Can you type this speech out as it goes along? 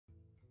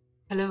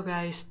Hello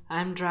guys,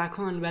 I'm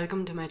Draco and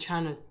welcome to my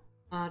channel.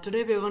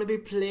 Today we're going to be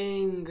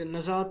playing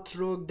N'Zoth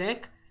Rogue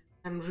deck.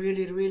 I'm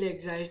really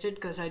excited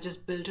because I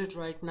just built it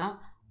right now.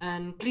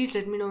 And please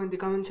let me know in the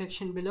comment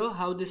section below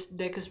how this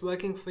deck is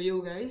working for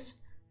you guys.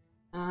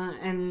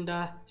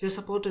 Your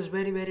support is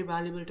very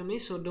valuable to me,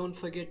 so don't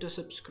forget to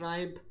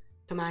subscribe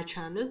to my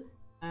channel.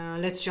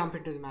 Let's jump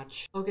into the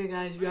match. Okay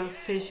guys, we are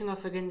facing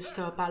off against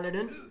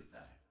Paladin.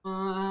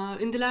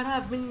 In the ladder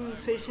I've been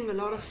facing a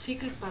lot of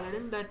secret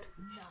Paladin, but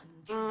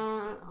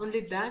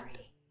only that,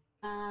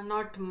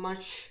 not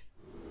much.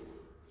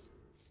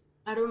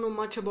 I don't know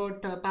much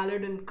about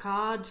Paladin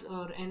cards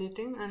or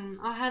anything, and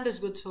our hand is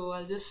good, so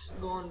I'll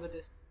just go on with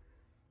this.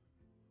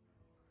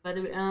 By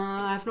the way,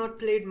 I've not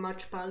played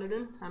much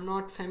Paladin. I'm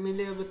not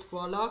familiar with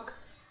Warlock.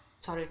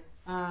 Sorry,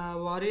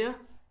 Warrior,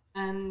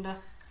 and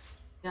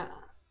yeah.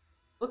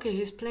 Okay,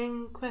 he's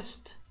playing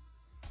Quest.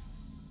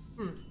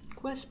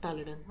 Quest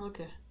Paladin.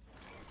 Okay.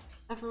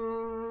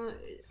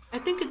 I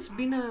think it's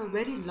been a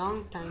very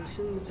long time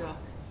since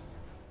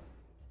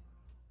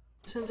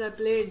I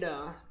played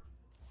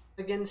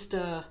against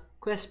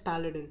Quest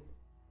Paladin.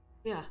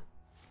 Yeah,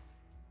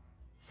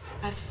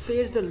 I've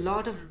faced a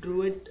lot of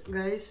Druid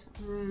guys.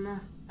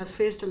 I've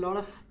faced a lot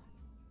of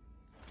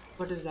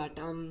what is that?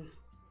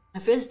 I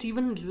faced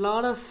even a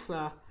lot of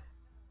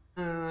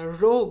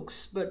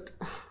rogues, but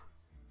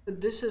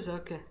this is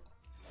okay.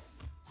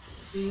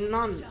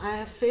 None. I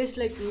have faced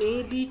like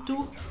maybe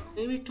two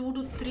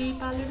to three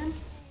Paladin,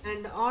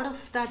 and out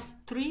of that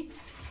three,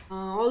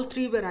 all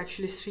three were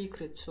actually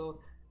secrets. So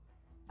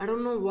I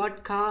don't know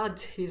what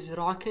cards he's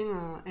rocking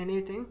or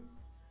anything.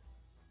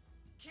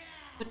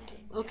 But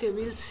okay,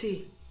 we'll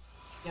see.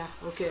 Yeah,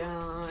 okay.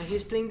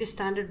 He's playing the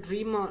standard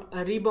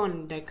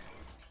reborn deck.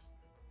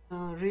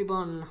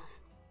 Reborn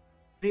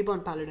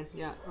Paladin.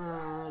 Yeah.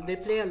 They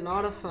play a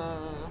lot of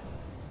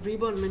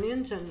reborn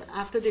minions, and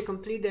after they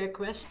complete their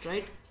quest,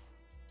 right?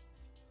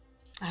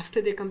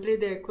 After they complete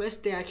their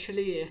quest, they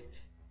actually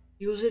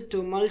use it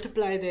to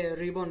multiply their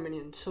reborn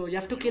minions. So you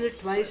have to kill it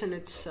twice, and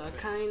it's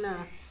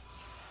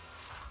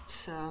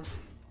it's uh,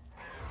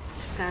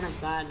 it's kind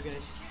of bad,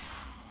 guys.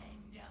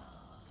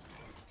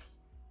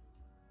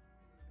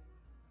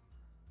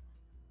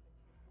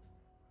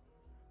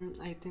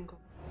 I think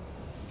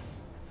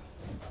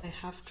I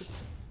have to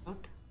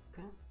out.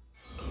 Okay.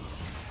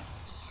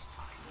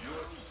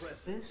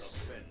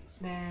 This,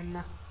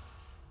 then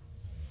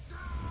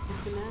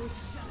anything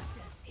else?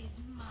 Justice is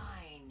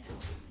mine.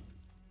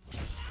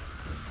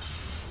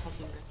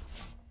 Nothing good.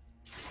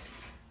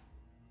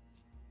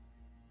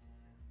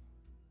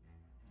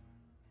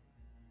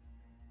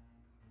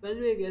 By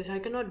the way, guys, I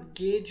cannot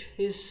gauge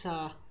his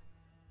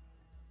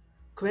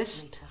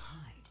quest.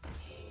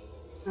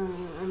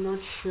 I'm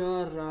not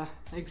sure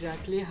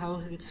exactly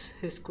how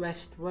his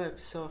quest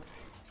works, so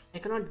I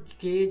cannot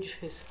gauge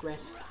his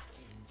quest.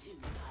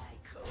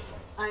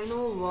 I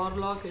know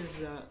Warlock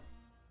is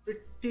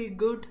pretty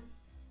good,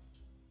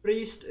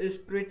 Priest is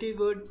pretty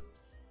good,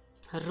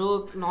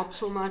 Rogue not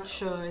so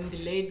much in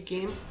the late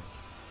game.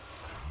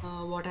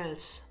 What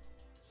else?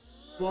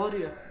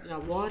 Warrior, yeah,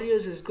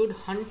 Warriors is good,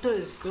 Hunter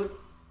is good.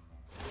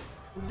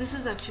 This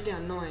is actually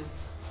annoying.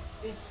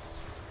 Okay.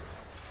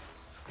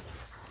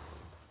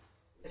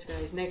 Yes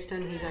guys, next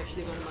time he's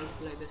actually gonna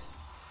multiply this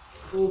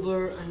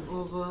over and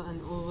over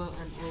and over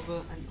and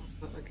over and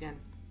over again.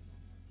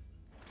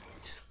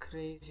 It's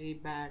crazy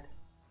bad.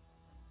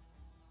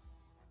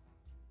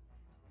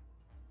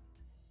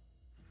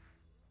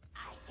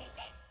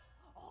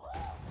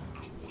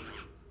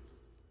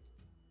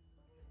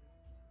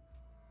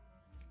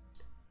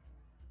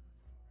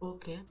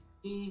 Okay,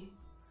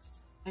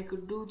 I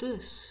could do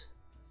this.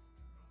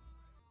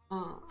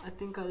 I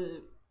think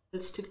I'll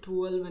stick to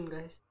whirlwind,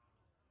 guys.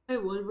 Hey,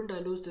 whirlwind, I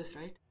lose this,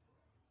 right?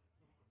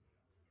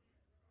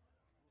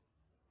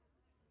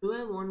 Do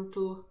I want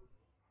to?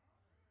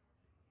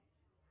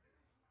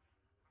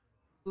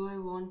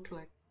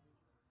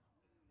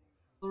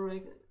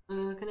 Alright,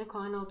 can I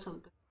coin out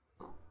something?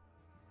 No.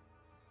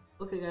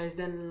 Okay, guys,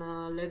 then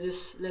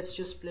let's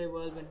just play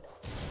whirlwind.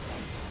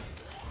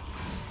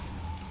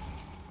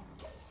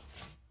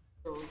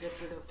 So get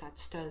rid of that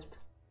stealth.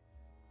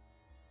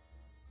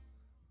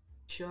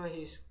 Sure,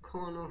 he's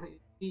gonna.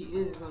 He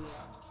is gonna.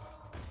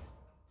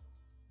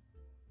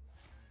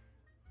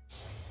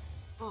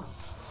 Oh.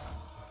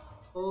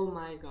 Oh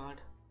my god.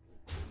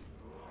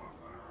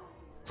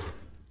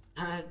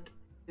 That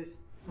is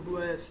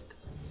worst.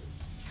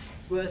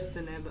 Worse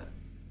than ever.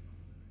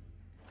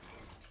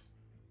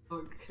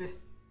 Okay.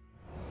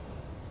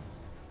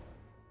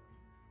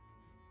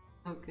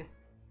 Okay.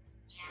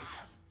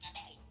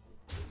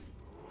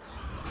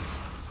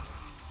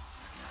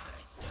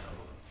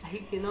 I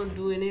cannot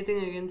do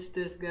anything against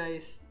this,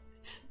 guys.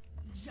 It's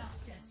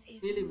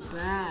really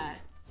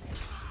bad.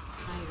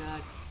 My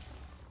god.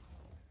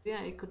 Yeah,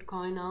 I could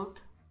coin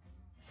out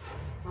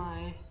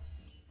my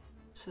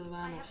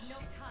Sylvanas.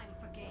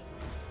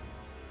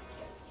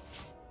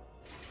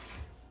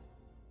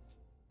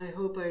 I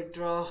hope I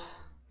draw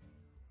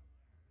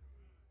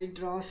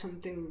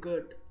something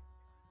good.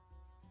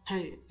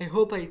 I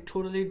hope I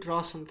totally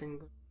draw something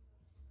good.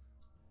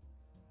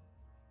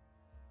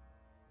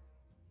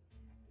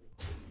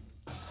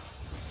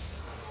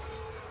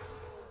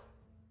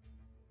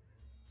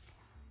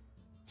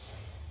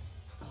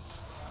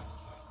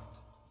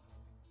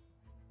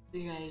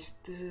 See guys,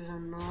 this is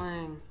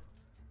annoying.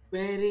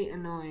 Very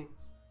annoying.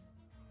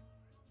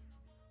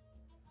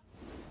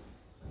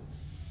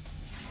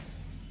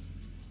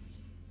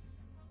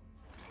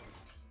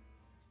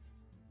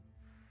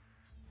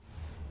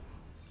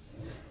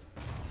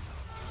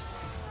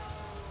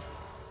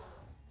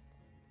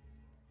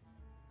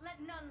 Let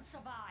none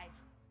survive.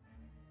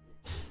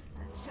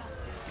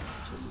 Justice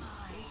is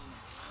mine.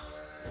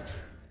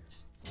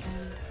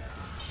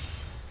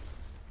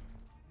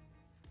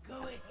 Go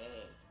ahead.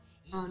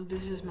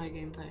 This is my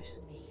game, guys.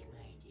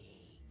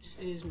 This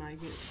is my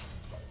game.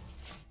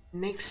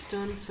 Next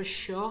turn for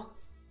sure,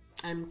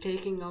 I'm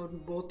taking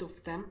out both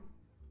of them.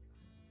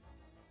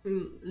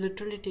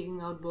 Literally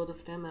taking out both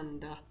of them,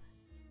 and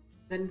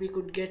then we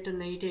could get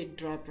an 8/8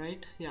 drop,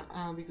 right?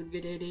 Yeah, we could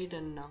get 8/8,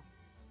 and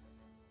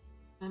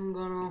I'm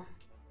gonna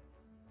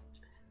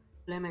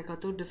play my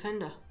Katu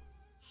defender.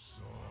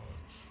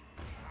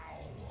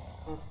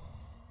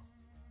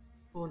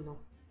 Oh no.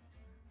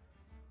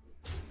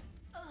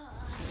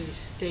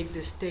 Please, take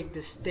this, take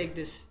this, take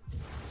this.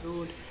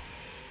 Dude.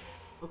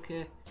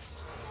 Okay.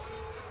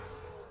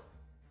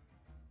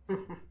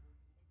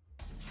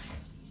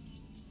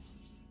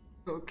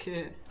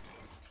 Okay.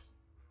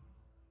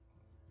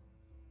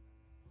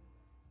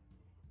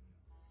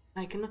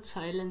 I cannot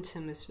silence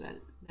him as well.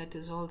 That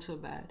is also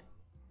bad.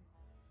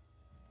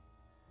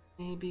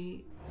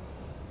 Maybe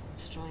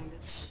destroying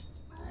this.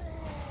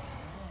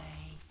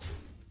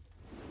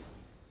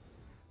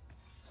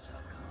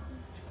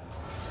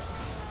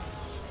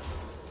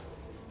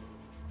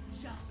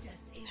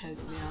 Justice is Help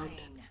me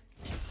out.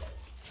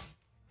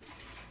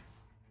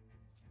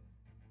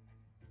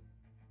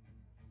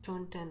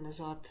 Turn 10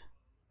 N'Zoth.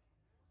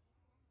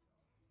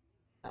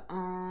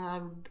 I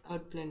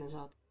would play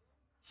N'Zoth.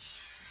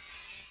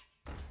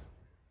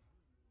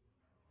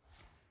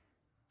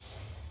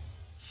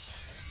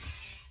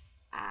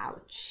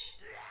 Ouch.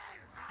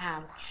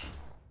 Ouch.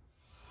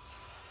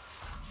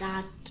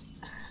 That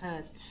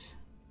hurts.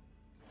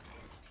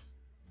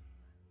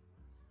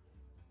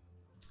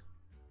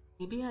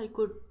 Maybe I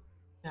could...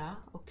 Yeah,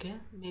 okay.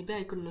 Maybe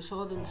I could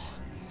N'Zoth and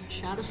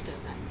Shadow Step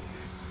that.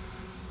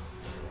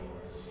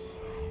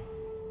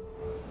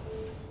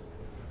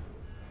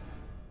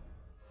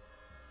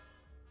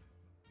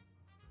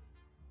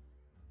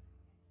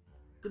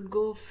 Could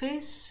go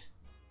face?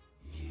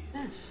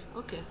 Yes,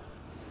 okay.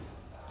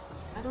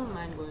 I don't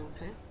mind going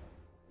face.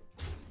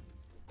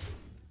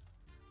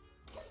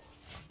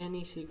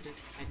 Any secret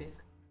I think.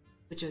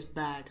 Which is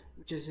bad.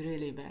 Which is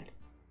really bad.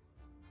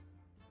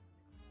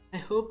 I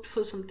hoped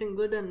for something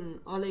good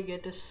and all I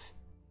get is...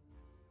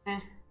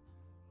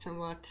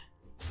 somewhat.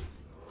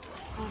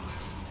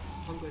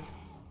 Oh, I'm good.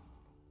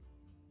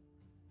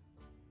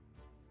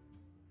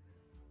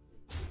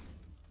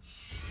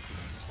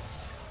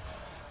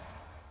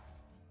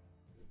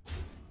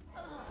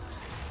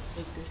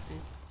 Take this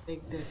thing.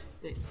 Take this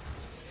thing.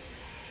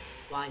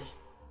 Why?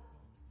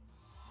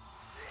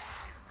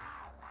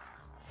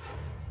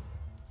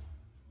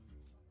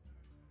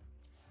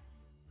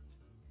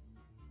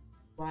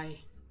 Why?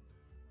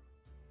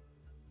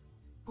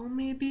 Or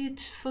maybe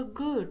it's for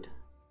good.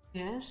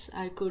 Yes,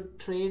 I could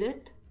trade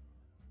it.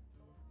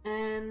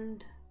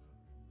 And...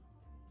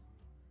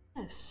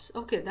 yes,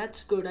 okay,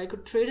 that's good. I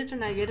could trade it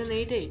and I get an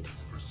 8/8.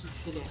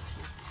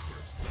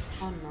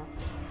 Oh no.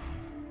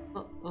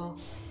 Uh-oh.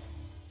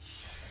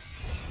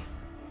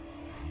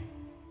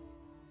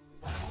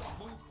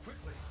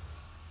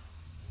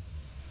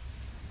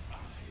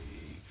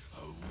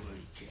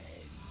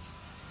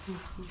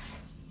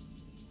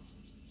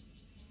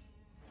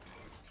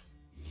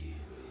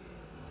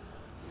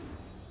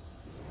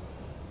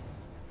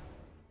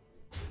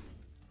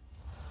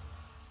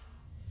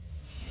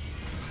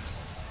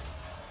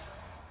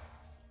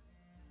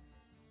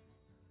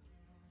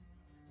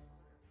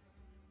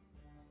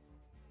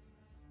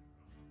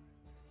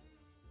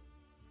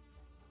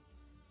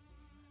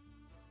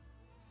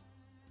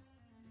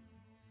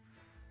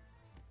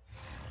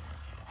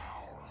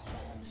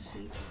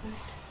 Secret.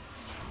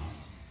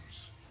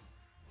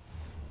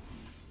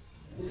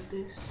 Do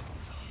this.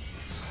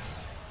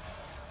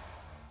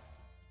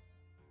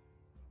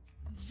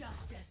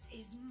 Justice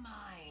is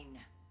mine.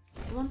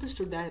 I want this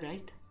to die,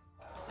 right?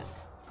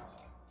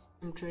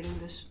 I'm trading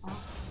this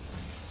off.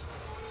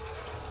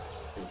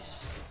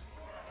 Please.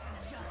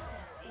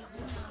 Justice is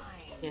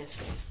mine. Yes,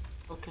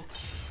 okay.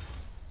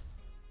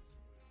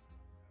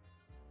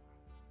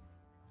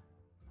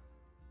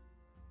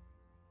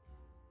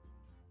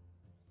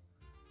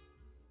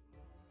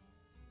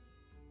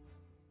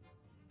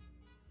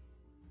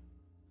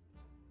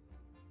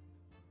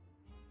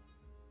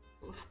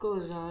 Of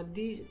course,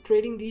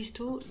 trading these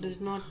two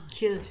does not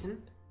kill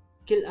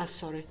us,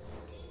 sorry.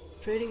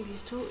 Trading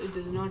these two, it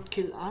does not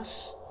kill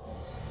us.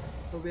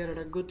 So we are at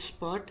a good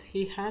spot.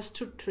 He has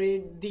to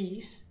trade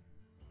these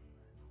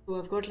So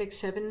I've got like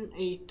 7,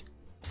 8,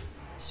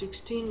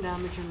 16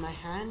 damage in my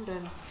hand,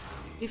 and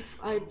if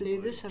I play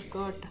this, I've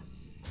got,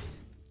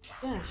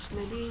 yes,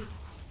 maybe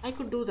I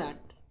could do that.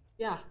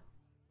 Yeah,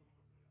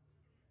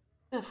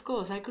 of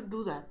course I could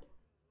do that.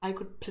 I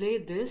could play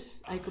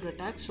this, I could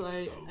attack, so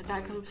I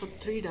attack him for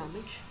 3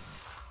 damage.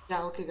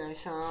 Yeah, okay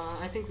guys,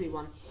 I think we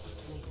won.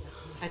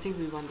 I think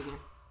we won the game.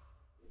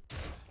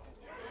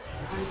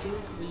 I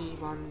think we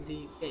won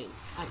the game.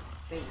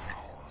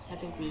 I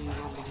think we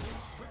won the game.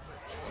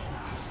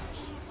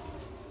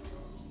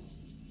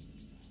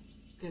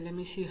 Okay, let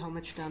me see how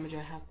much damage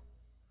I have.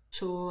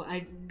 So I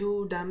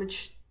do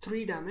damage,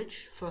 3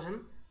 damage for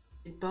him.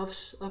 It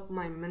buffs up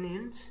my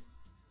minions.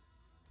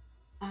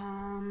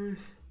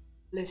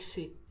 Let's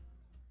see.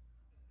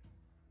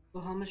 So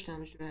how much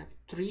damage do I have?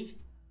 3.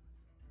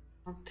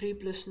 3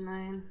 plus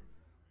 9.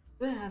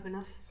 Do I have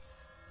enough?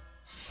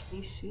 Let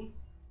me see.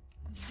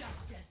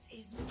 Justice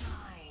is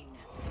mine.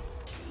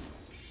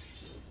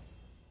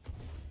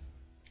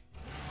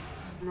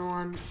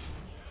 No,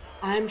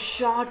 I'm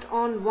short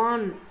on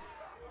 1.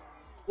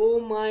 Oh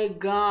my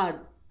god.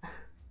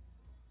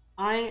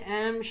 I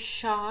am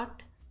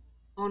short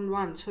on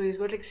 1. So he's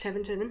got like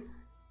 7, 7.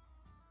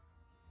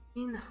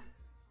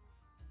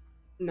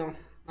 No,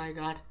 my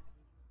god.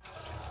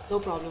 No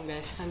problem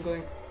guys, I'm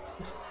going.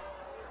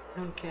 I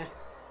don't care.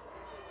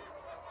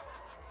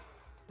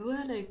 Do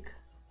I like...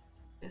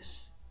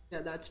 Yes.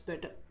 Yeah, that's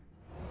better.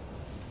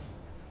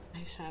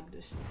 I sab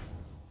this.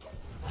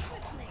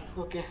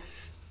 Okay.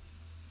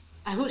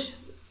 I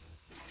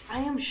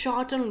am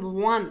short on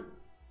 1.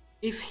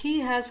 If he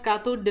has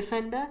Cathode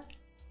Defender,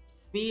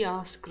 we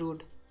are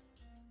screwed.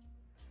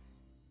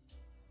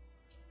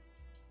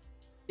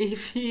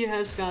 If he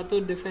has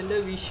Cathode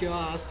Defender, we sure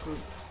are screwed.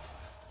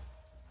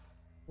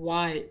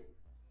 Why?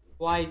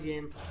 Why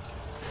game?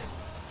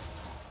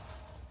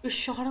 You're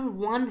short on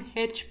 1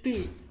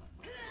 HP.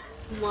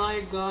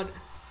 My god.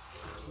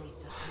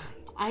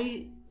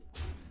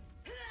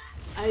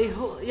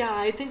 Yeah,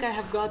 I think I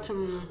have got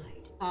some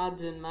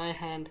cards in my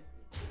hand.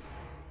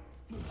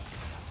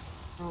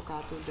 No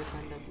Cathode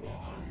Defender.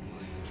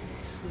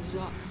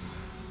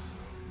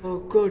 Oh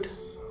good.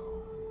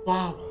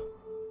 Wow.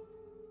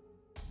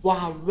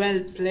 Wow,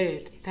 well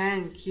played.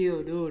 Thank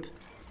you, dude.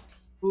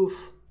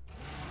 Oof.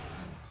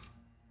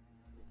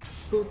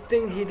 Good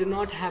thing he did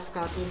not have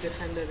Cathode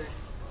Defender there.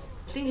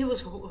 I think he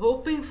was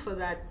hoping for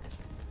that.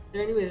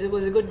 But anyways, it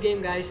was a good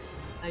game guys.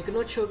 I could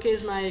not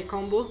showcase my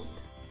combo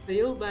for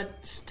you,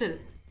 but still,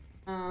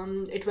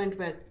 it went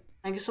well.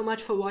 Thank you so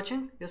much for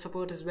watching. Your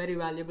support is very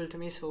valuable to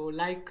me, so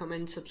like,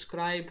 comment,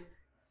 subscribe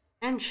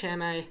and share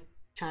my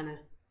channel.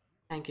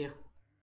 Thank you.